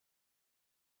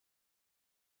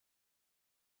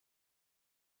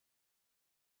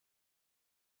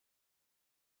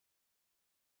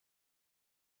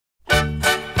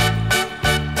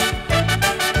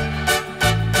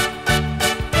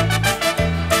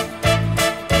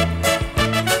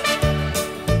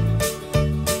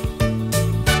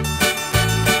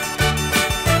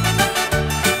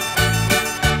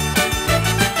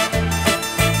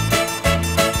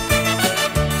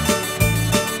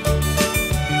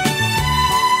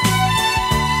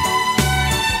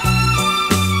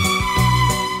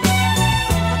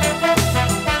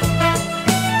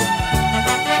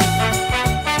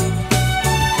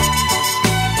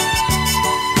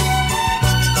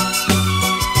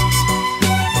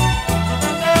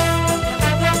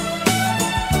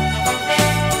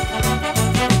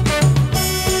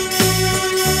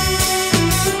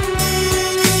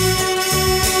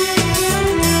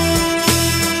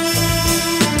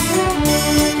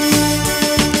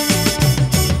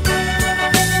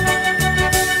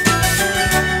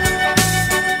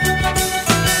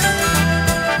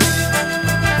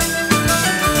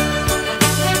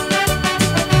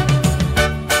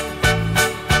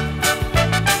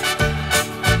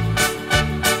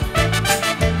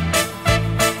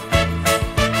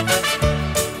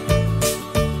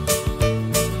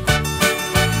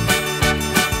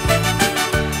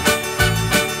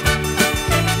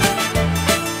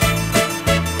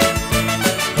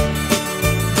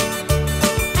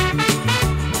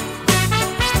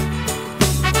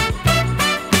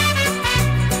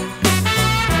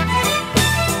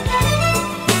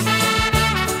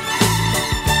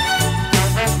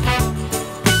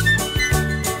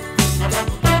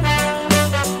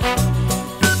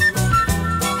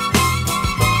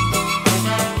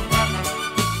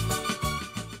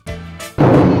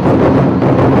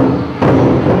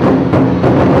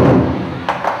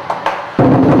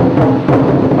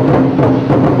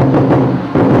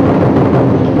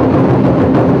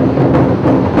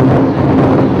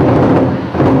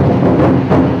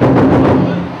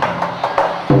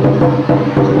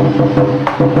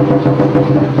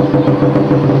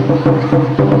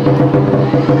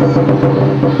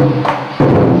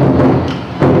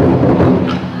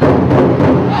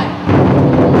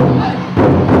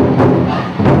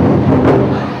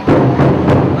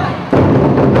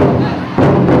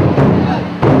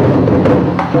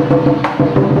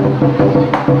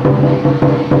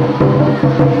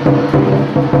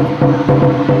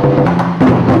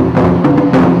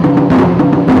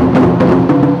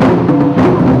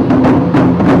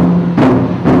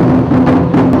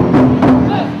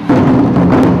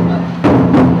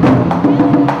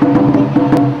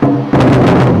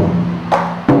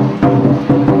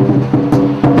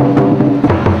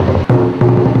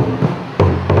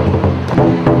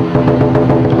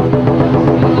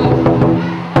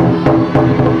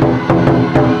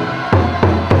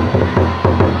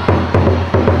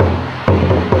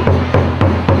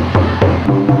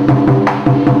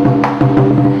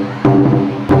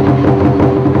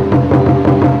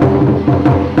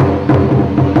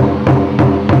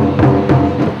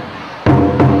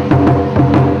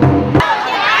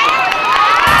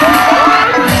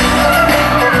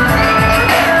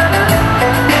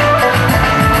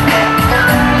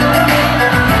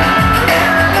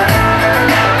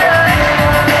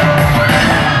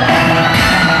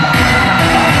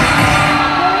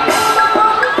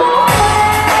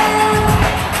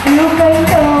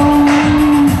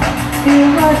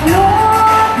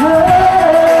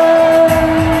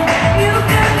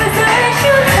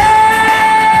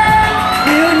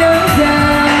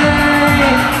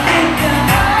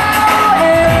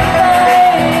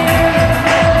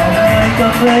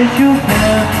với chúc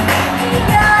mừng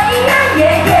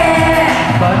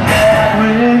và kẻ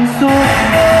nguyện suốt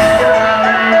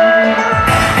ngày.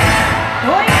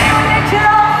 Tôi yêu để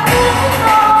trong nước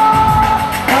gió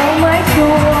vào mái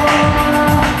chùa,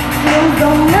 yêu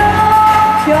dòng nước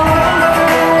trong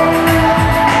xanh.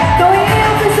 Tôi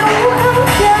yêu cái dấu hứng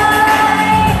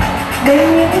trái bên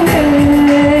những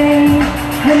người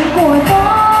thân của gió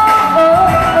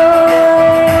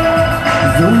ơi.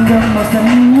 Rung đâm màu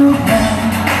xanh nước vàng,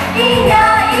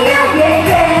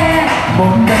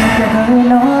 bốn đêm cho thơ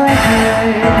nói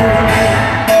cười.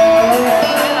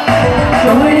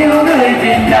 Tôi yêu người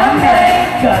Việt Nam này,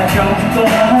 cả chồng tôi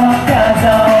hát ca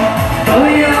dao. Tôi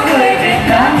yêu người Việt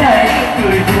Nam này,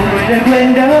 cười vui để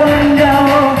quên đớn đau.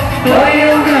 Tôi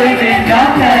yêu người Việt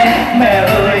Nam này, mẹ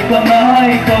ơi qua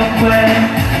mãi không quên.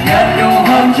 Ngàn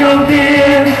nụ hôn trong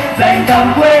tim dành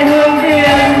tặng quê hương Việt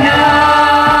Nam.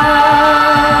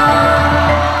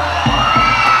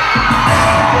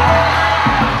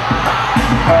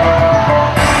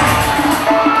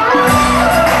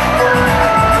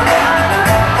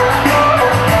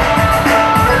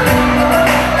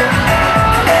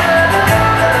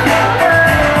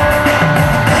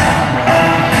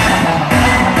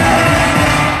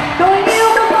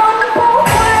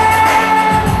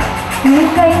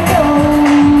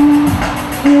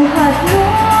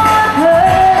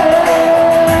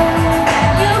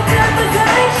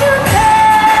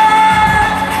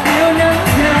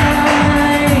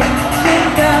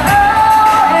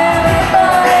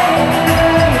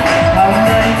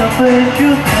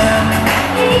 Trước thềm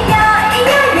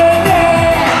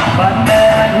bạn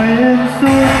bè nguyện suốt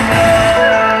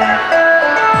ngày.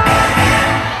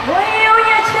 Tôi yêu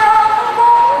nhà trong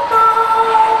bóng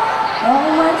tối ở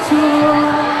mái chùa,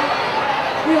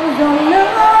 yêu dòng nước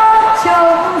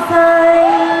trong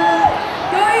xanh.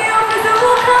 Tôi yêu cái dấu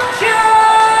khắc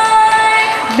trái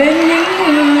bên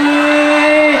những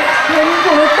người thân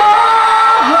của tôi.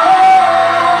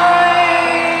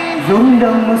 Rung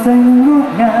đồng màu xanh ngút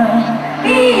ngàn,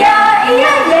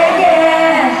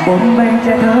 bốn bên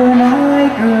trẻ thơ nói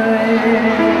cười.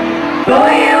 Tôi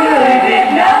yêu người Việt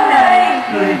Nam này,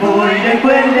 cười vui để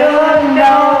quên đớn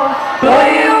đau. Tôi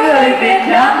yêu người Việt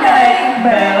Nam này,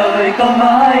 mẹ ơi có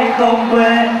mãi không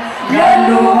quên.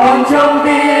 Ngàn nụ hôn trong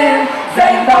tim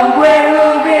dành tặng quê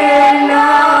hương Việt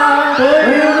Nam. Tôi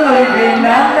yêu người Việt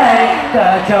Nam này,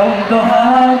 cả chồng tôi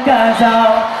hát ca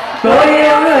dao. Tôi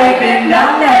yêu người Việt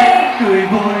Nam này, cười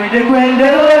vui để quên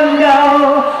đớn đau.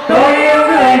 Tôi yêu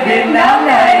người Việt Nam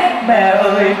này, mẹ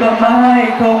ơi có mãi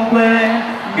không quên.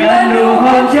 Ngàn nụ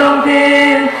hôn trong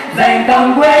tim dành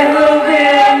tặng quê hương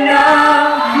Việt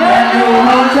Nam. Ngàn nụ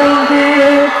hôn trong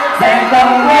tim dành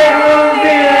tặng quê hương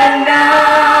Việt Nam.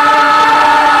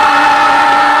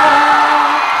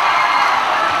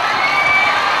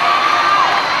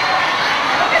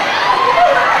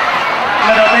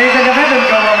 Lần đầu tiên xin cho phép mình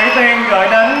cùng vào Mỹ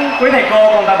quý thầy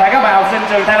cô cùng toàn thể các bạn học sinh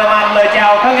trường TLM lời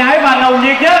chào thân ái và nồng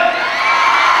nhiệt nhất.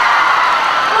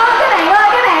 Các bạn ơi,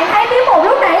 các bạn thấy tiết mục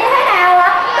lúc nãy như thế nào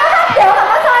ạ? Có hấp dẫn và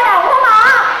có sôi động không ạ?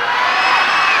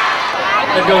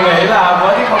 Mình cường nghĩ là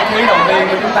với cái không khí đầu tiên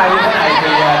của chúng ta như thế này thì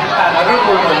chúng ta đã rất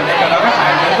vui mừng để chào đón các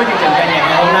bạn đến với chương trình ca nhạc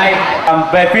ngày hôm nay.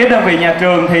 Về phía đơn vị nhà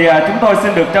trường thì chúng tôi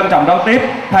xin được trân trọng đón tiếp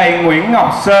thầy Nguyễn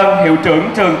Ngọc Sơn, hiệu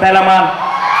trưởng trường TLM.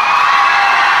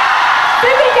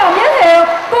 Xin trân trọng giới thiệu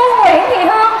cô Nguyễn Thị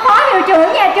Hương, phó hiệu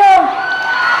trưởng nhà trường.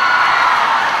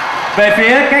 Về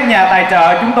phía các nhà tài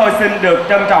trợ, chúng tôi xin được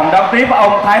trân trọng đón tiếp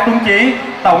ông Thái Tuấn Chí,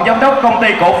 tổng giám đốc công ty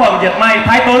cổ phần dệt may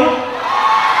Thái Tuấn.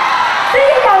 Xin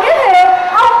trân trọng giới thiệu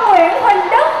ông Nguyễn Huỳnh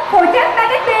Đức, phụ trách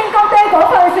marketing công ty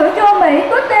cổ phần sữa chua Mỹ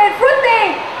Tutti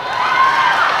Frutti.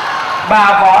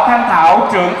 Bà Võ Thanh Thảo,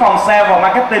 trưởng phòng sale và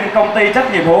marketing công ty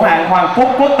trách nhiệm hữu hạn Hoàng Phúc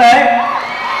Quốc tế.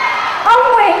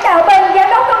 Ông Nguyễn Đạo Bình, giám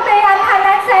đốc công ty âm thanh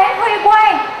ánh sáng Huy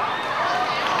Quang.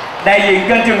 Đại diện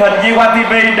kênh truyền hình G1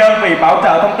 TV, đơn vị bảo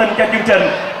trợ thông tin cho chương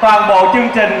trình. Toàn bộ chương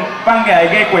trình văn nghệ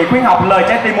gây quỹ khuyến học Lời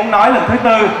Trái Tim Muốn Nói lần thứ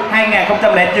 4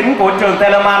 2009 của trường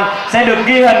TLM sẽ được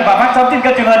ghi hình và phát sóng trên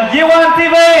kênh truyền hình G1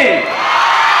 TV.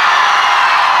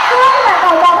 Và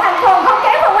còn một thành phần không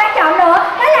kém phần quan trọng nữa,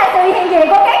 đó là sự hiện diện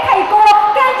của các thầy cô,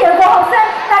 các anh chị của học sinh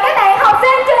và các bạn học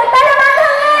sinh trường TLM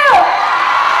thân yêu.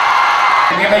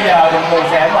 Ngay bây giờ mình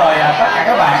sẽ mời tất cả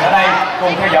các bạn ở đây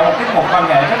cùng theo dõi một tiết mục văn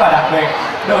nghệ rất là đặc biệt,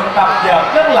 được tập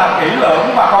dượt rất là kỹ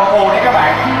lưỡng và công phu để các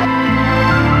bạn.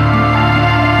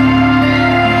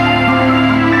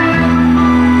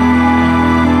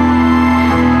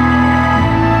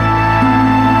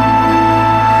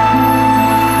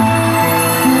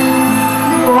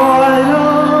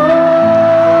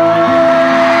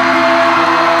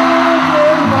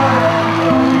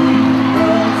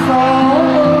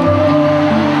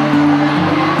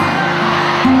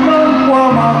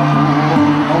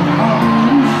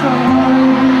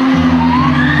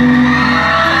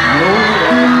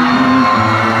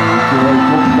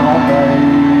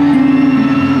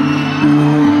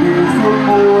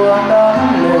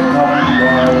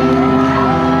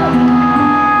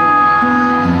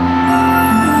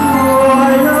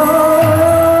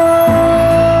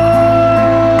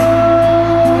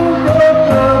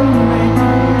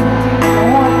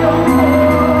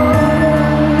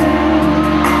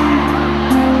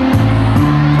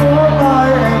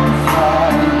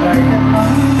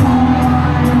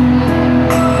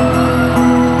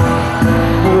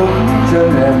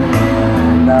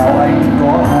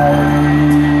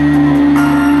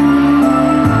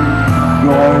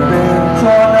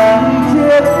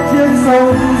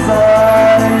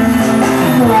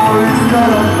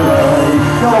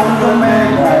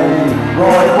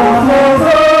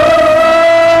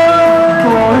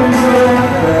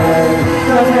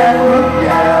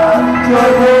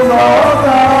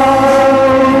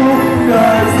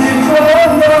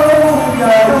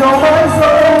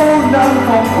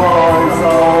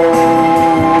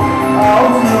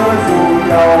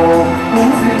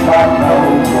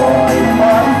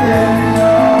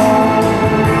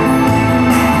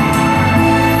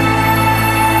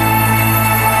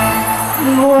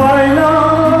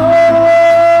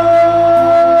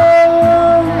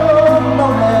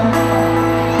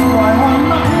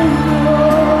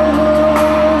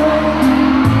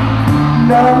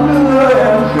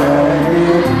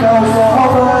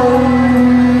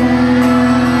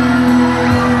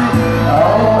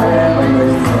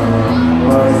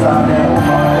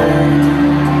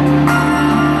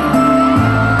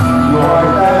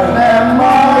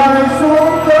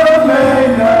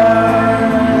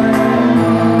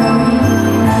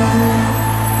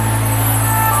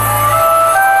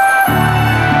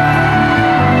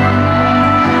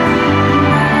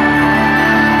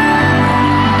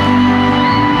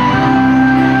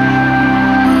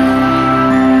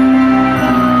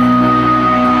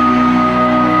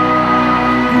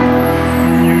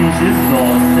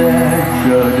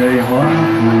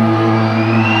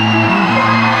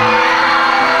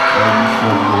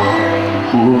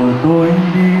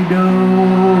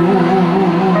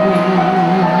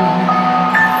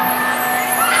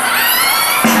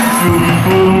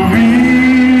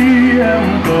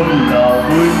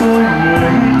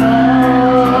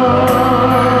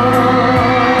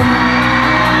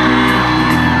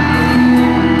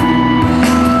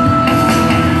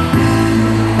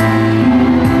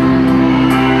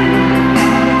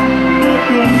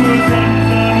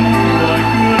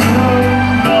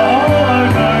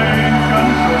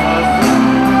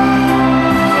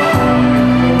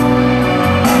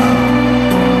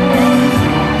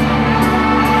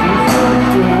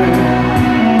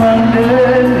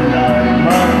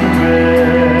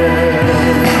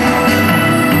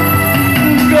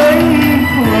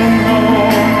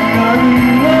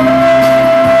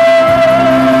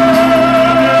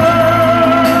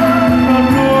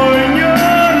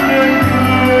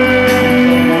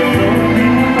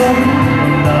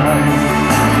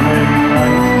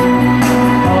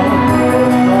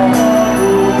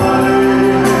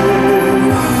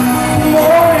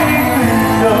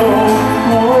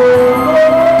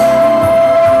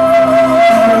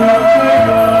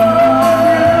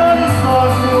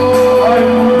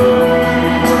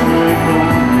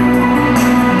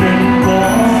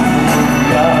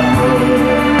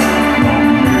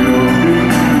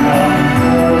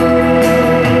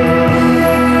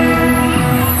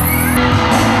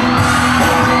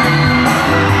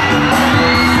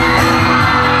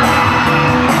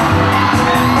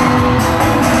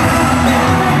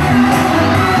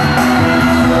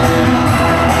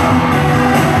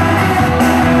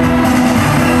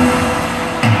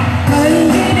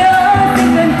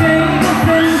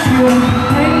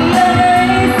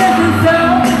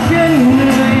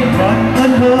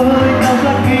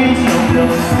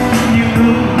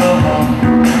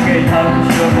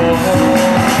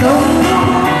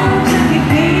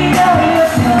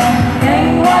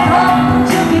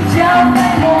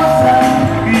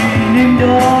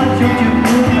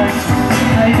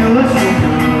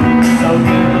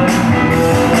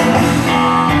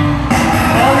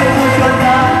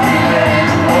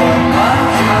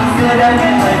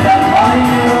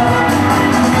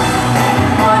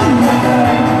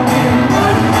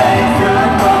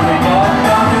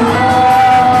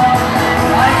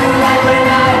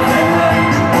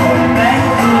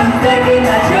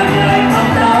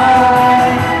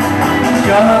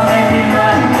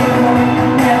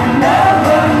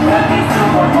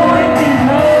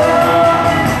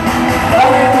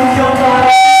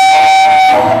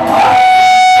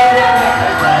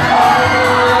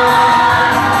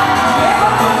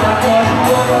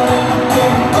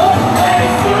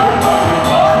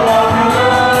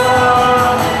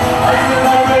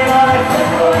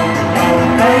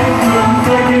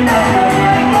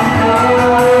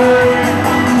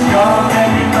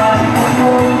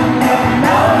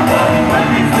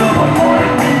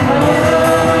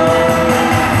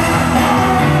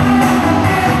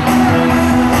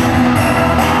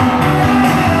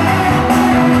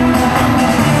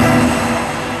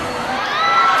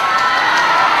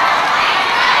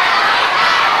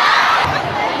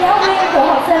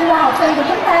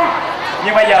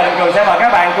 bây giờ Đình Cường sẽ mời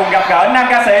các bạn cùng gặp gỡ nam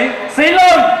ca sĩ Sĩ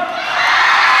Luân.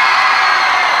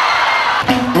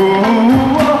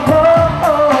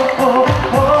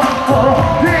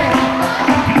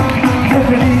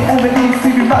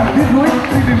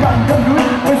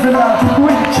 Bây giờ là phút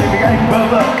cuối, chỉ mình anh bơ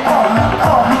vơ.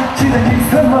 Chỉ là những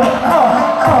giấc mơ.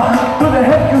 Tôi đã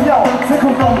hết yêu nhau, sẽ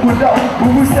không còn buồn đau.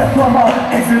 Buồn vui sẽ qua mau.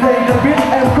 Anh giờ đây đã biết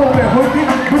em không phải hối tiếc.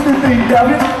 Với tư tình đã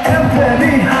biết em về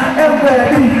đi, em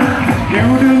về đi.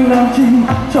 Yêu đương làm chi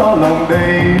cho lòng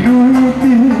đầy nuối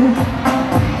tiếc.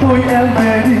 Thôi em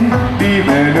về đi, đi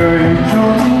về nơi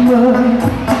chốn mơ.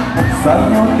 Xa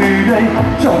nhau từ đây,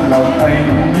 trong lòng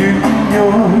anh như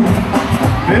nhối.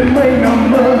 Đêm mây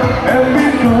nằm mơ, em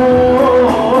biết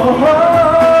không.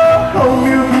 Không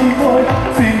yêu thì thôi,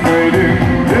 xin người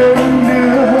đừng đến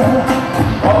nữa.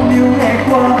 Bao nhiêu ngày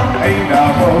qua, anh đã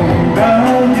không đã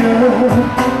nhớ.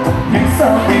 Nhưng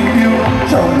sao tình yêu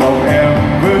trong lòng em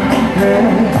vẫn thế.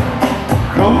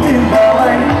 Không tin vào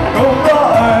anh, không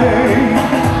có anh.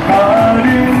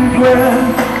 Đừng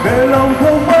quên, để lòng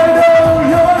không phải đau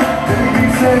nhói. Để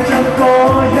mình sẽ chẳng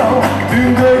có nhau,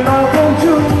 đừng người ta không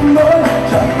chung lối.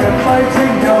 Chẳng cần phải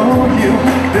tranh nhau nhiều,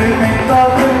 để tình ta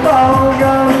quên bao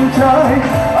ngang trái.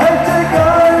 Anh trái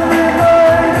cái biết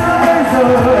ai bây giờ.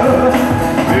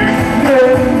 Đừng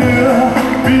đến nữa,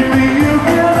 vì tình yêu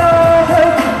kia đã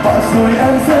hết. Và rồi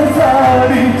em sẽ ra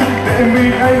đi, để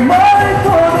mình anh mãi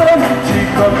thôi đơn. Chỉ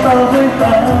còn ta với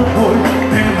ta thôi,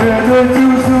 tìm về nơi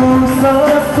phiêu du xa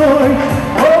xôi.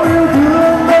 Bao yêu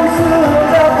thương năm xưa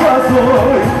đã qua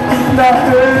rồi, đã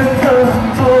hết thân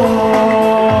rồi.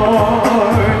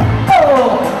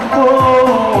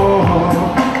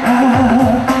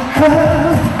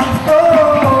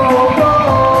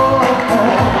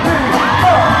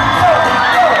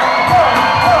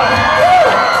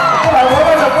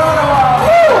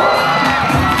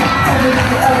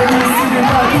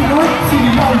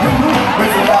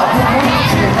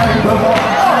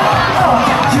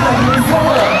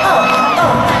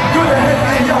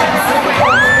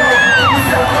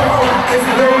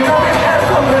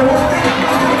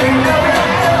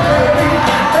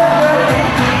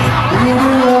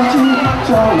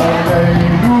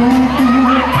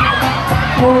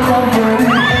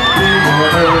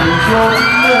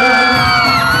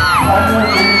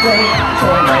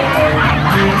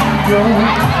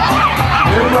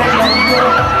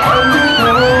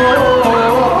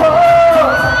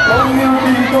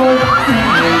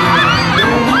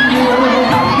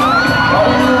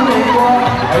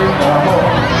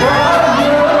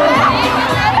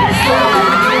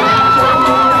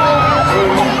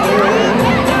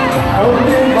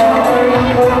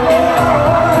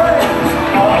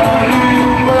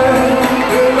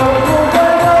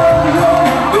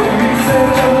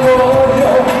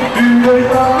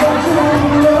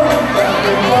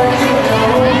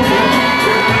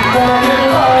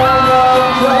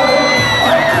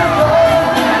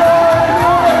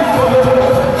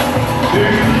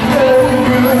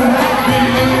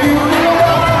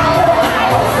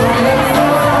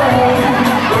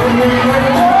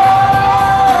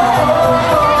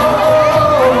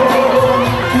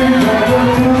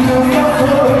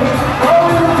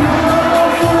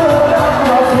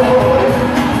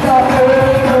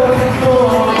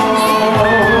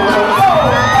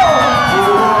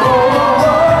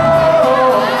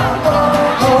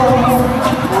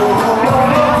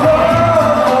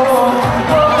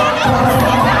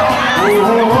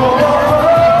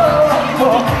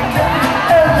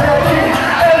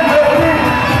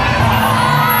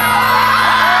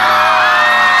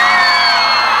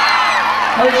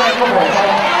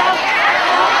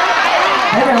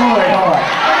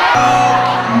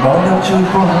 Bao năm trôi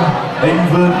qua anh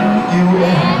vẫn yêu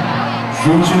em,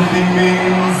 dù chuyện tình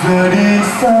mình giờ đi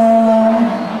xa lắm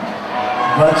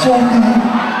và trái tim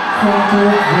không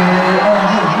thuộc về anh.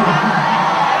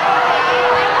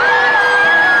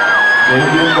 Để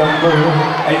đêm gặp mơ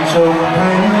anh trông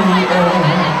thấy em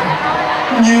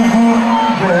như vuốt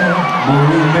về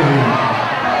môi mềm,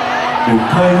 được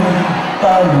thấy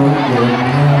ta luôn gần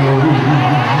nhau.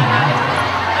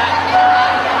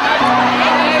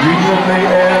 Vì hôm nay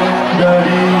em đã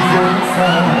đi rất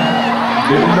xa,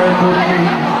 đêm nay một mình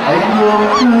anh luôn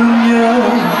thương nhớ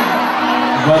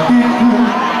và tiếc thương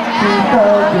khi ta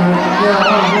gần nhau.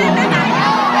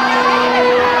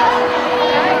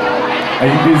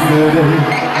 Anh biết giờ đây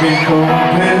mình không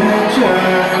thể trở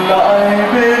lại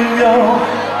bên nhau,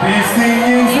 thì xin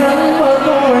những giấc mơ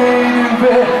tôi đừng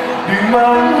về, đừng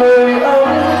mang hơi ấm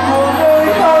của ngày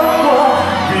tháng qua.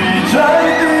 Vì trái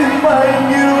tim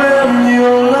anh yêu em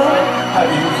nhiều lắm,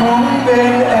 hạnh phúc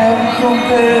bên em không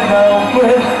thể nào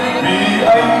quên, vì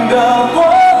anh đã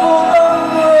quá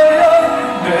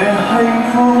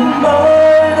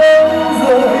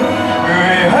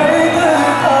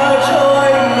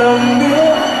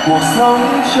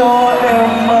cho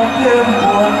em mang thêm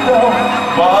buồn đau.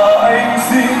 Và anh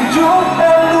xin chúc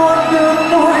em luôn tươi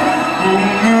vui cùng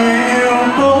người yêu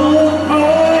tốt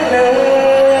với em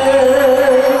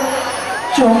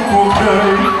trong cuộc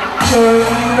đời chân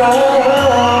đó.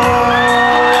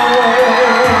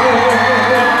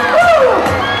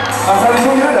 Sao đi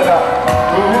xuống dưới được ạ?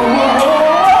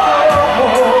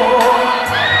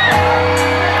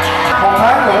 Một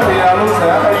tháng nữa thì Lưu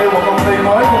sẽ thay lưu một công ty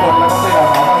mới của mình là công ty đào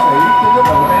tạo ca sĩ chính thức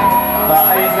đầu tiên là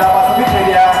Asia Pacific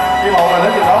Media. Hy vọng là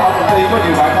đến chừng đó ở công ty có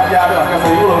nhiều bạn tham gia để làm ca sĩ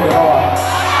của Lưu được không ạ?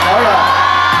 Nói là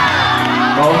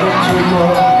bao năm trôi qua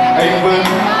anh vẫn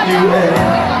yêu em,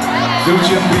 dù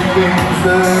chuyện tình mình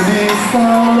giờ đi xa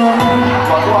lắm.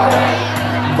 Và có ai ạ?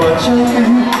 Và trái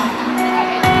tim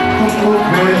không thuộc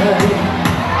về anh.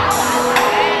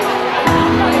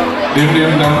 Đêm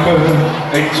đêm nằm mơ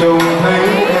anh trông thấy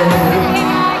em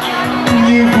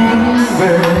như vun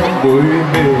về đôi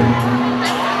bên,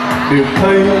 được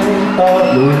thấy ta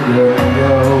luôn gần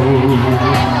nhau.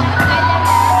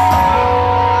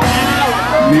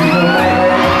 Vì hôm nay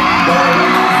em đang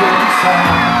rất xa,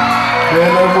 để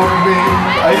lại một mình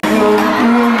anh luôn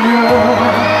thương nhớ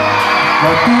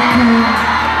và tiếc thương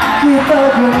khi ta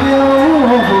gần nhau.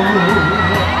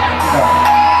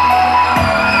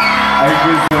 Anh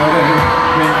cứ giờ đây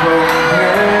mình không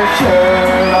thể trở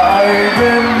lại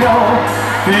bên nhau,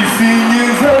 thì xin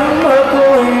như giấc mơ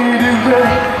tôi đừng về,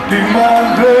 đừng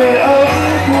mang về ấm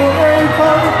của anh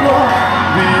thoáng qua.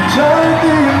 Vì trái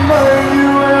tim anh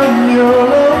yêu em nhiều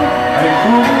lắm, hạnh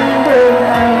phúc bên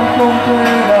em không thể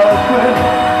nào quên.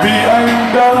 Vì anh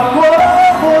đã quá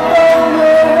vô tâm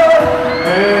người ơi,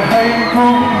 để hạnh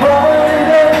phúc mãi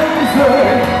đến rời.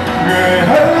 Người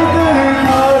hãy tươi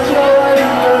tha cho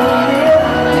anh lần nữa,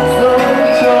 sống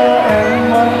cho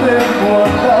em mang thêm buồn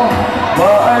đau.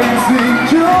 Và anh xin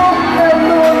chúc em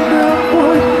luôn được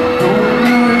vui cùng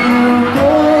người yêu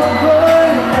tốt với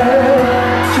em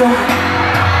trong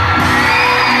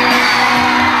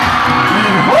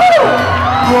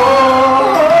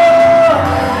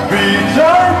vì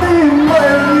trái tim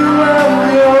anh yêu em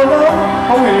nhiều lắm.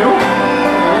 Không hiểu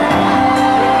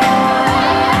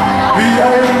vì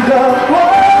anh đã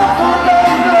quá vô tâm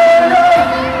người ơi,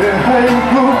 để hạnh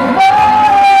phúc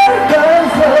mãi đến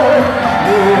rời.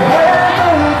 Người hãy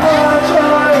tư tha cho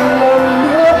anh lần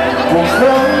nữa, cuộc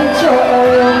sống cho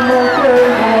em một cái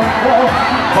buồn đau.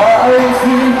 Và anh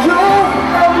xin chúc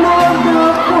em luôn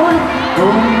được vui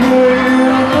cùng người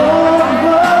yêu tốt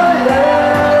với em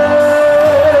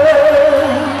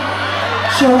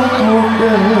trong cuộc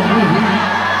đời.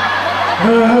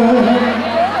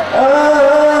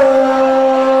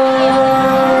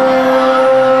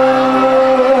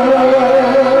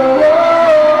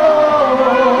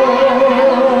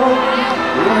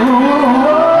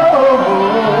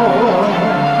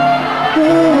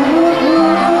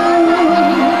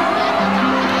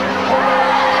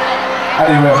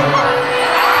 Anyway.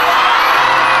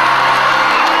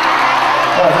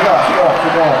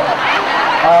 Xin lỗi.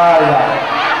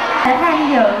 Đã tham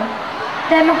dự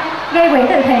đêm gây quỹ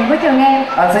từ thiện của trường em.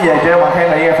 Anh sẽ về treo mặt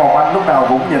khen này nghe phòng anh lúc nào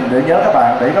cũng nhìn để nhớ các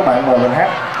bạn, để các bạn mời mình hát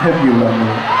thêm nhiều lần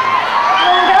nữa.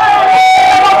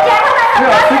 Một tràng hôm nay thật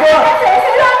quá xin ca sĩ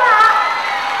Sĩ Luân ạ.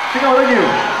 Xin cảm ơn rất nhiều.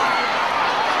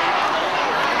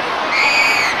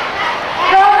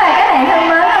 Cô và các bạn thân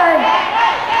mến ơi,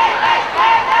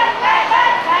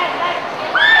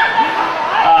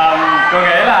 Tôi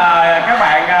nghĩ là các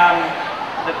bạn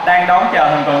đang đón chờ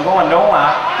thần tượng của mình đúng không ạ?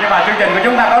 Nhưng mà chương trình của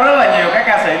chúng ta có rất là nhiều các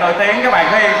ca sĩ nổi tiếng, các bạn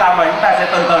cứ yên tâm và chúng ta sẽ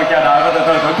từ từ chờ đợi và từ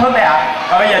từ thưởng thức đấy ạ.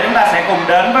 Và bây giờ chúng ta sẽ cùng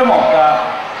đến với một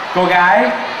cô gái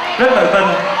rất tự tin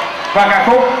qua ca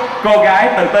khúc Cô Gái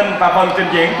Tự Tin và phần trình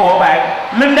diễn của bạn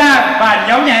Linda và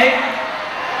nhóm nhảy.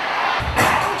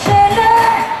 trên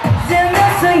đất riêng nước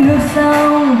xoay ngược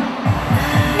dòng,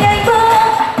 nhảy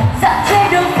bước dạo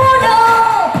trên đường phố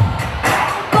đông,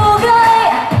 cô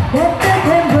gái đẹp tươi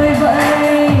thêm vời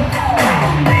vợi.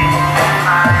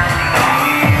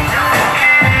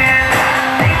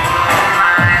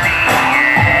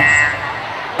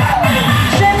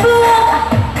 Trên bước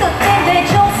tự tin đầy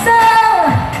trong sáng,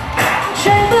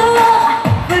 trên bước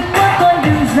vượt qua con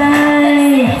đường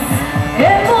dài.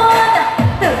 Em muốn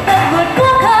tự tin vượt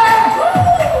khó khăn,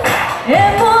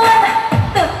 em muốn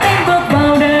tự tin bước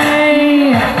vào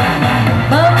đây.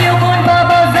 Bao nhiêu buồn ba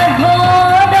bao gian khó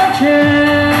đang chờ,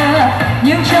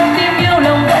 nhưng trong tim yêu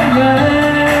lòng vẫn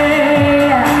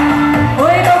người.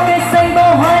 Ôi bao cây xanh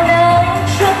bao hoa nắng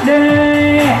suốt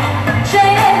đời,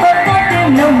 trái em vẫn có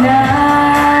tim nồng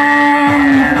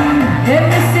nàn. Em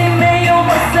như si mê yêu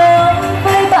một sớm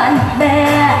với bạn bè,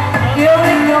 yêu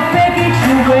ly cà phê khi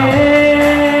chiều về.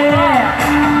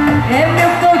 Em yêu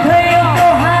câu thơ yêu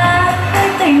câu hát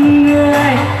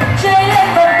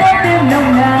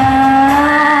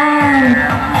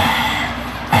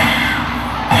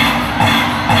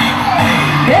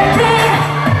Em thích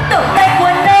tóc tay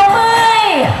quần áo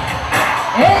mới,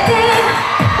 em thích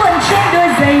quần trên đôi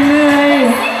giày người.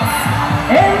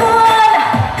 Em muốn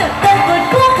tự tin vượt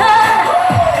khó khăn,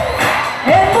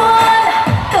 em muốn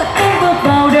tự tin bước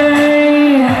vào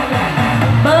đời.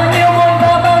 Bao nhiêu muôn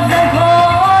và bao gian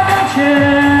khó đón chờ,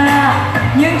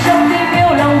 nhưng trong tim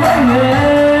yêu lòng vẫn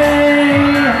người.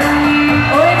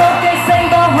 Ôi bao cây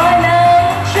xanh bao hoa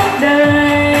nắng trước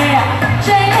đời,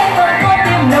 cháy lên còn có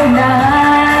tim nồng nàn.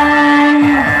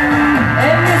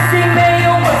 Em như si mê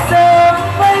yêu một sớm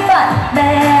với bạn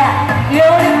bè,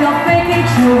 yêu đêm cà phê khi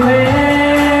chiều về.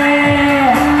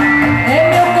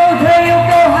 Em yêu câu thơ yêu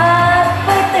câu hát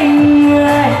với tình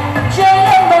người, cháy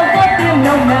lên bao con tim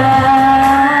nồng nàn.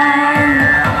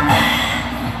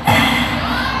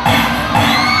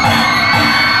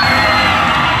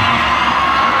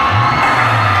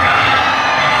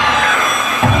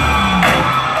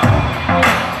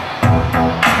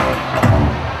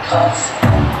 Cuts.